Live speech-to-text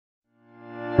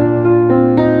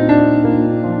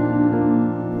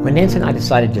When Nancy and I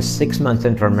decided just 6 months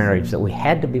into our marriage that we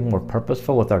had to be more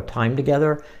purposeful with our time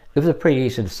together, it was a pretty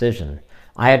easy decision.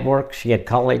 I had work, she had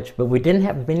college, but we didn't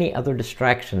have many other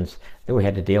distractions that we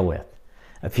had to deal with.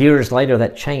 A few years later,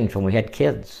 that changed when we had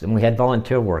kids and we had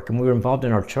volunteer work and we were involved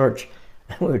in our church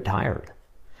and we were tired.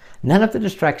 None of the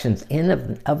distractions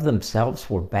in of themselves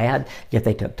were bad, yet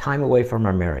they took time away from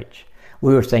our marriage.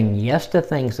 We were saying yes to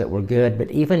things that were good,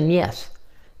 but even yes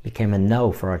became a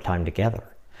no for our time together.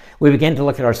 We began to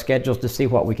look at our schedules to see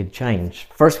what we could change.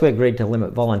 First, we agreed to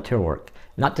limit volunteer work,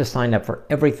 not to sign up for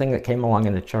everything that came along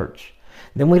in the church.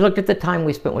 Then we looked at the time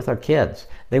we spent with our kids.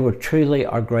 They were truly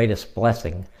our greatest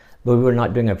blessing, but we were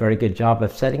not doing a very good job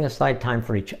of setting aside time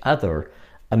for each other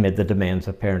amid the demands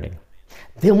of parenting.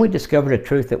 Then we discovered a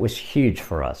truth that was huge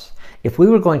for us. If we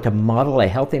were going to model a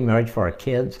healthy marriage for our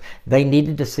kids, they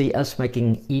needed to see us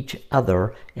making each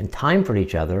other and time for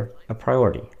each other a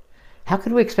priority. How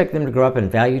could we expect them to grow up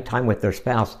and value time with their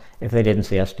spouse if they didn't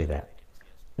see us do that?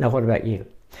 Now, what about you?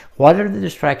 What are the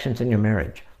distractions in your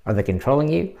marriage? Are they controlling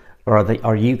you, or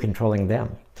are you controlling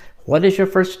them? What is your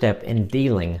first step in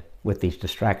dealing with these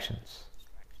distractions?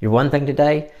 Your one thing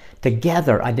today?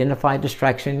 Together, identify a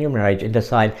distraction in your marriage and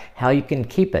decide how you can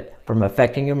keep it from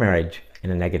affecting your marriage in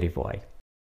a negative way.